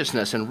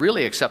spaciousness and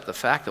really accept the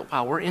fact that,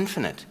 wow, we're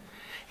infinite.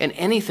 And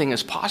anything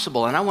is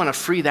possible, and I want to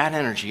free that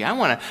energy.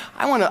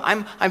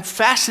 I'm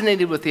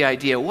fascinated with the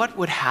idea, what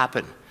would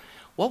happen?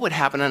 What would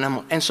happen?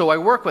 And so I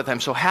work with,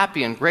 I'm so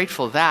happy and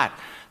grateful that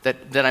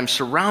that I'm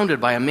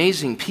surrounded by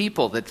amazing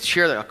people that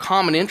share a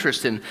common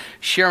interest in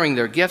sharing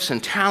their gifts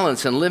and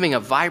talents and living a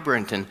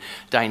vibrant and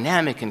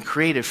dynamic and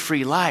creative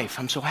free life.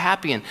 I'm so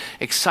happy and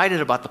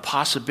excited about the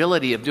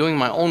possibility of doing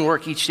my own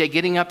work each day,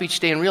 getting up each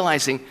day and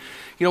realizing,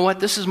 you know what,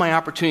 this is my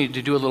opportunity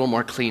to do a little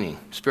more cleaning,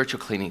 spiritual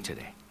cleaning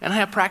today. And I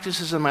have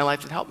practices in my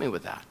life that help me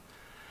with that.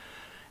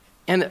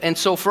 And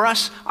so for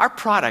us, our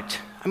product,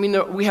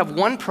 we have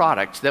one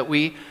product that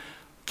we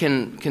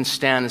can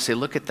stand and say,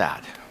 look at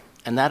that.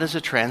 And that is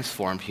a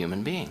transformed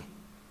human being.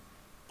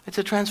 It's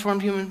a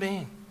transformed human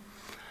being.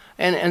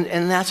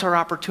 And that's our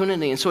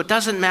opportunity. And so it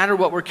doesn't matter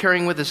what we're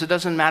carrying with us. It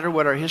doesn't matter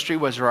what our history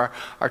was or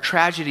our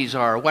tragedies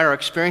are or what our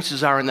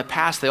experiences are in the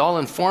past. They all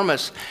inform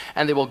us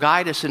and they will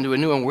guide us into a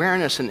new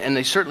awareness, and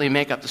they certainly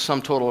make up the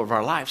sum total of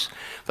our lives.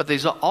 But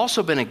there's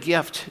also been a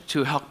gift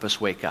to help us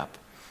wake up.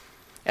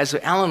 As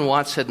Alan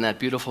Watts said in that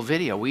beautiful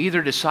video, we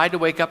either decide to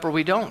wake up or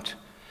we don't.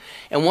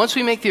 And once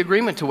we make the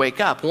agreement to wake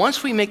up,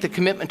 once we make the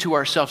commitment to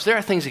ourselves, there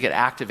are things that get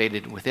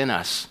activated within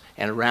us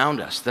and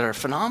around us that are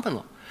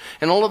phenomenal.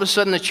 And all of a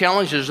sudden, the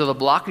challenges or the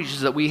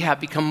blockages that we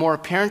have become more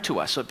apparent to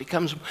us. So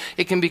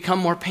it can become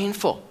more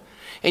painful.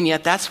 And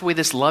yet, that's the way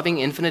this loving,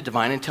 infinite,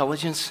 divine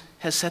intelligence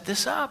has set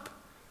this up.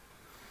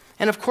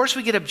 And of course,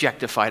 we get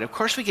objectified. Of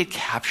course, we get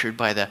captured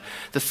by the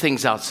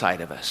things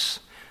outside of us.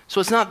 So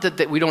it's not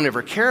that we don't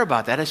ever care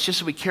about that. It's just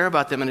that we care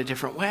about them in a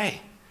different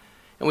way.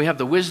 And we have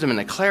the wisdom and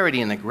the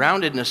clarity and the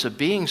groundedness of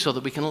being so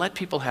that we can let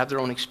people have their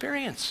own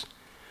experience,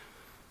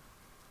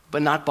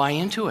 but not buy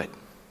into it.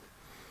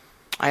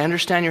 I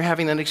understand you're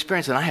having that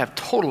experience, and I have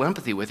total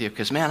empathy with you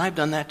because, man, I've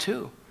done that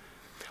too.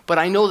 But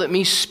I know that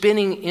me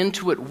spinning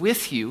into it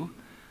with you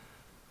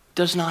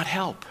does not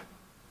help.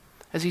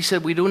 As he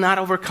said, we do not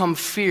overcome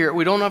fear.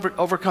 We don't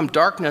overcome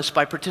darkness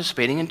by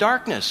participating in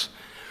darkness.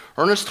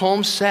 Ernest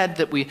Holmes said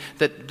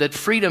that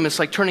freedom is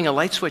like turning a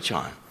light switch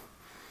on.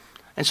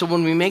 And so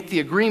when we make the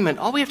agreement,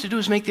 all we have to do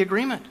is make the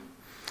agreement.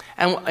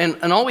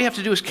 And all we have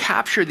to do is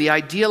capture the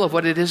ideal of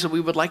what it is that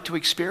we would like to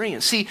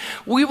experience. See,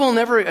 we will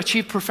never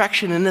achieve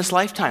perfection in this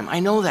lifetime.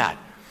 I know that.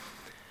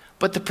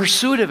 But the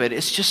pursuit of it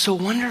is just so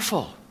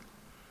wonderful.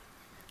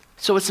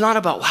 So it's not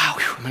about, wow,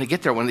 I'm going to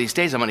get there one of these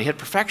days. I'm going to hit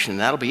perfection,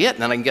 and that'll be it.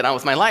 And then I can get on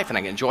with my life, and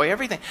I can enjoy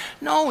everything.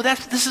 No,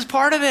 this is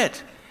part of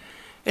it.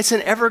 It's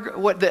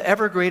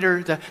the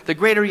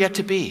greater yet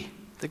to be.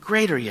 The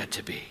greater yet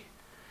to be.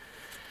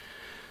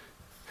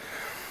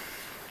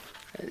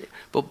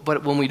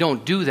 But when we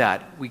don't do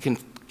that, we can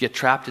get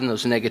trapped in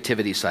those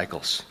negativity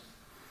cycles.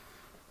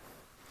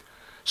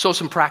 So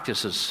some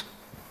practices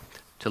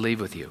to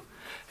leave with you.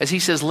 As he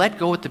says, let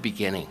go at the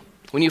beginning.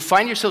 When you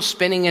find yourself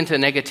spinning into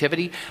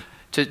negativity,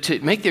 to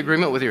make the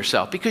agreement with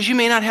yourself, because you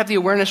may not have the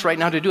awareness right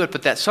now to do it,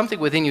 but that something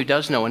within you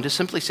does know, and to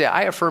simply say,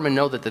 I affirm and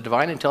know that the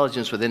divine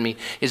intelligence within me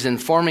is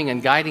informing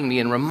and guiding me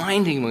and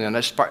reminding me when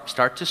I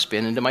start to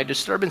spin into my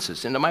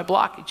disturbances, into my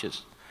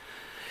blockages.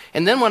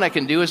 And then what I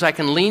can do is I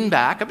can lean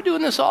back. I've been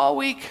doing this all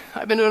week.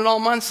 I've been doing it all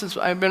month since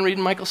I've been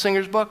reading Michael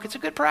Singer's book. It's a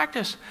good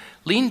practice.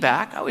 Lean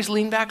back. I always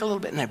lean back a little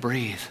bit and I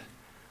breathe.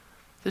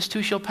 This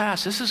too shall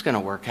pass. This is going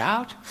to work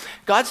out.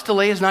 God's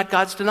delay is not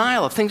God's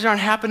denial. If things aren't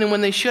happening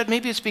when they should,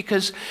 maybe it's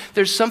because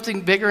there's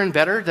something bigger and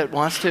better that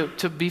wants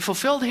to be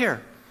fulfilled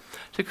here.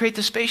 To create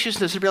the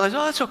spaciousness to realize,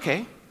 oh, that's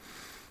okay.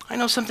 I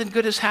know something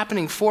good is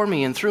happening for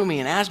me and through me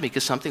and as me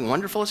because something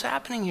wonderful is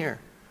happening here.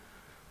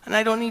 And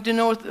I don't need to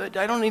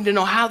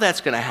know how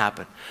that's going to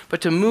happen,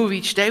 but to move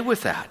each day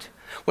with that.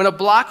 When a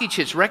blockage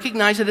hits,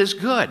 recognize it as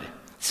good.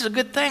 This is a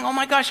good thing. Oh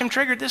my gosh, I'm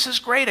triggered. This is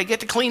great. I get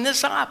to clean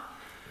this up.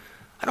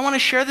 I don't want to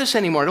share this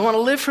anymore. I don't want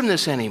to live from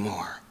this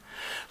anymore.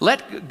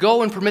 Let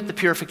go and permit the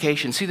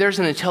purification. See, there's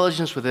an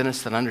intelligence within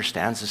us that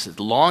understands this. It's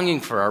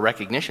longing for our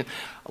recognition,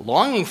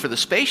 longing for the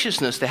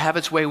spaciousness to have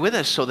its way with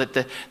us so that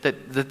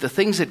the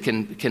things that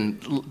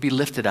can be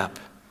lifted up,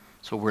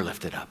 so we're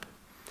lifted up.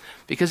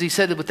 Because he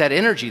said that with that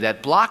energy,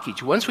 that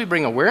blockage, once we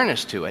bring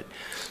awareness to it,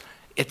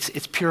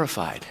 it's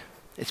purified.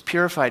 It's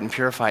purified and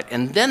purified.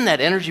 And then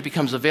that energy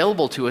becomes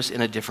available to us in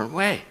a different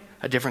way,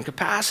 a different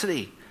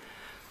capacity.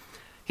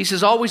 He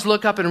says, always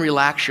look up and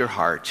relax your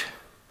heart.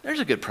 There's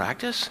a good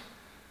practice.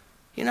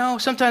 You know,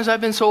 sometimes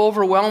I've been so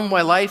overwhelmed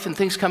by life and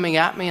things coming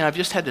at me, and I've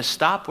just had to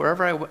stop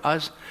wherever I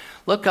was,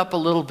 look up a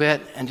little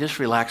bit, and just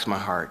relax my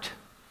heart.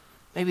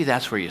 Maybe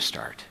that's where you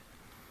start.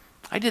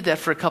 I did that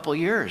for a couple of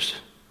years.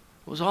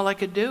 It was all I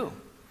could do.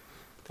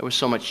 There was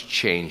so much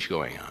change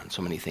going on,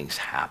 so many things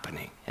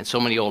happening, and so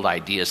many old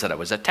ideas that I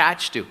was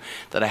attached to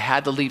that I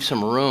had to leave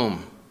some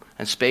room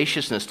and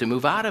spaciousness to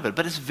move out of it.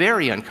 But it's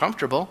very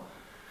uncomfortable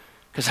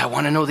because I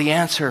want to know the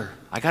answer.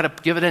 I got to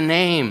give it a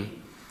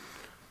name.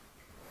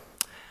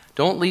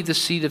 Don't leave the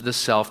seat of the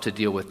self to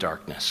deal with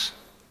darkness.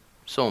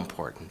 So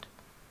important.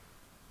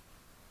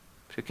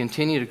 To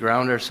continue to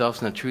ground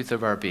ourselves in the truth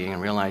of our being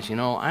and realize, you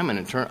know, I'm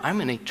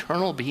an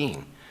eternal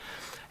being.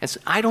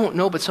 I don't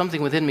know, but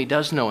something within me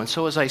does know. And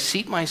so as I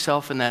seat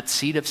myself in that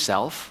seat of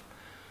self,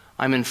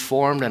 I'm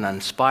informed and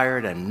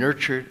inspired and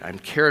nurtured. I'm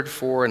cared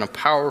for in a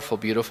powerful,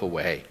 beautiful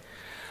way.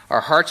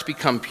 Our hearts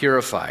become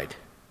purified.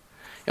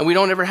 And we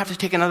don't ever have to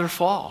take another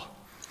fall.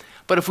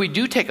 But if we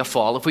do take a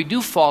fall, if we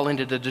do fall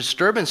into the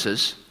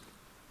disturbances,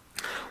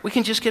 we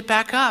can just get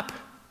back up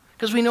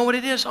because we know what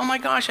it is. Oh my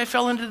gosh, I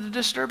fell into the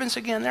disturbance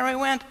again. There I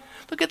went.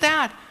 Look at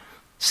that.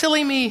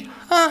 Silly me.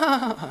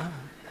 I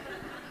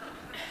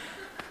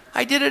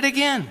did it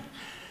again.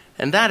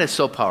 And that is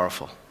so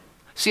powerful.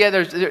 See,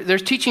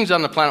 there's teachings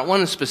on the planet,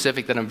 one in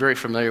specific that I'm very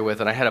familiar with,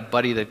 and I had a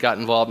buddy that got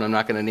involved, and I'm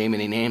not going to name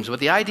any names, but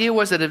the idea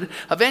was that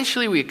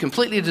eventually we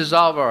completely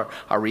dissolve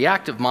our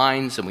reactive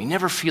minds, and we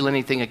never feel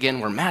anything again.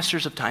 We're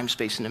masters of time,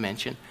 space, and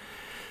dimension.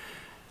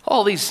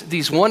 All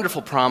these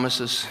wonderful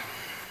promises.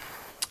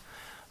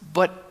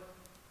 But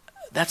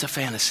that's a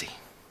fantasy.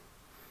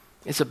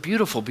 It's a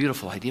beautiful,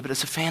 beautiful idea, but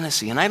it's a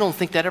fantasy, and I don't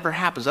think that ever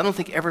happens. I don't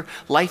think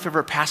life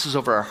ever passes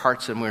over our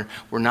hearts and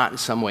we're not in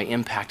some way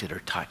impacted or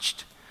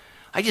touched.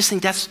 I just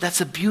think that's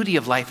the beauty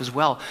of life as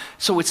well.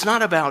 So it's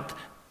not about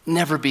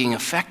never being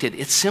affected.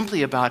 It's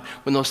simply about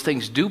when those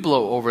things do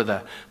blow over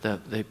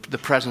the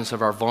presence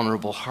of our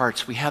vulnerable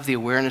hearts, we have the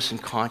awareness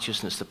and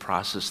consciousness to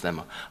process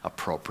them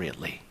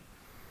appropriately.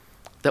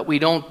 That we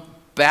don't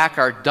back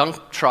our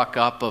dump truck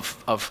up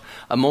of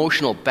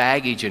emotional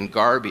baggage and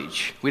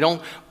garbage. We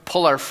don't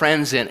pull our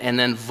friends in and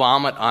then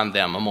vomit on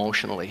them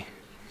emotionally.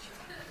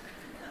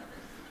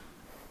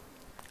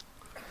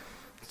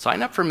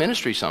 Sign up for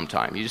ministry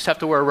sometime. You just have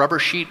to wear a rubber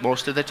sheet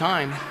most of the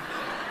time.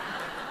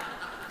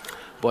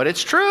 But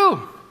it's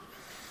true.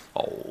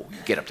 Oh, you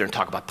get up there and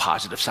talk about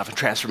positive stuff and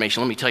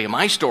transformation. Let me tell you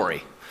my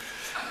story.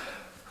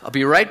 I'll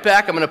be right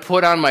back. I'm going to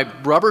put on my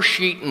rubber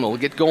sheet and we'll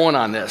get going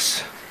on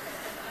this.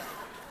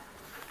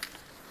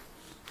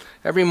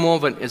 Every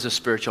moment is a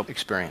spiritual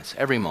experience.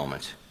 Every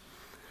moment.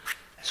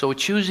 So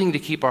choosing to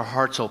keep our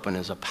hearts open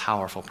is a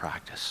powerful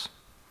practice.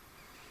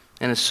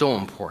 And it's so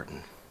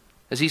important.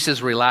 As he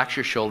says, relax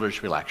your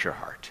shoulders, relax your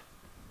heart.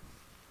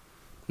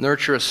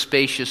 Nurture a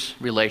spacious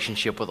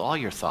relationship with all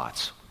your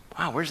thoughts.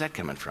 Wow, where's that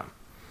coming from?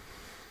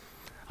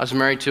 I was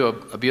married to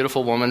a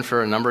beautiful woman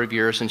for a number of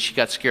years, and she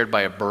got scared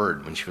by a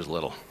bird when she was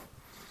little.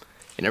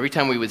 And every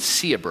time we would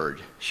see a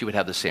bird, she would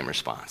have the same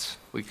response.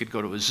 We could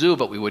go to a zoo,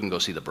 but we wouldn't go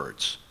see the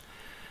birds.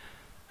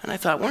 And I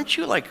thought, weren't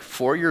you like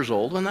 4 years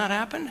old when that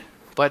happened?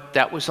 But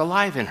that was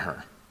alive in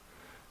her.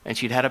 And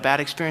she'd had a bad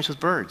experience with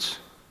birds.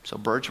 So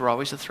birds were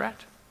always a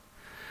threat.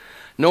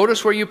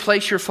 Notice where you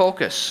place your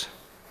focus.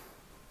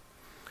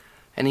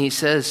 And he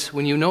says,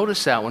 when you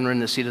notice that, when we're in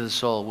the seat of the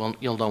soul,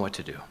 you'll know what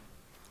to do.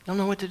 You'll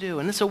know what to do.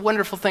 And it's a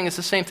wonderful thing. It's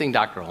the same thing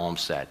Dr.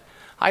 Holmes said.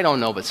 I don't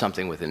know, but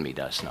something within me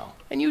does know.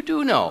 And you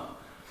do know.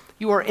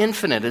 You are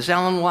infinite. As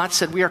Alan Watts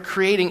said, we are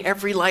creating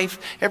every life.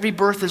 Every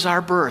birth is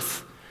our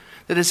birth.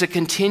 That is a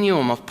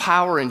continuum of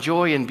power and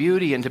joy and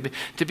beauty. And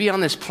to be on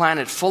this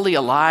planet fully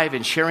alive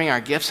and sharing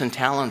our gifts and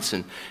talents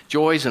and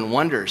joys and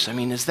wonders. I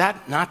mean, is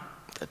that not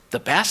the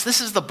best?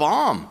 This is the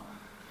bomb.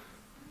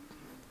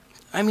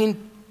 I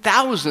mean,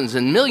 thousands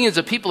and millions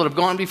of people that have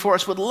gone before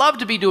us would love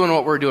to be doing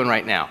what we're doing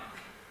right now.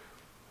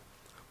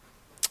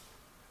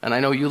 And I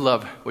know you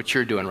love what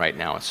you're doing right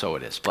now, and so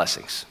it is.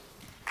 Blessings.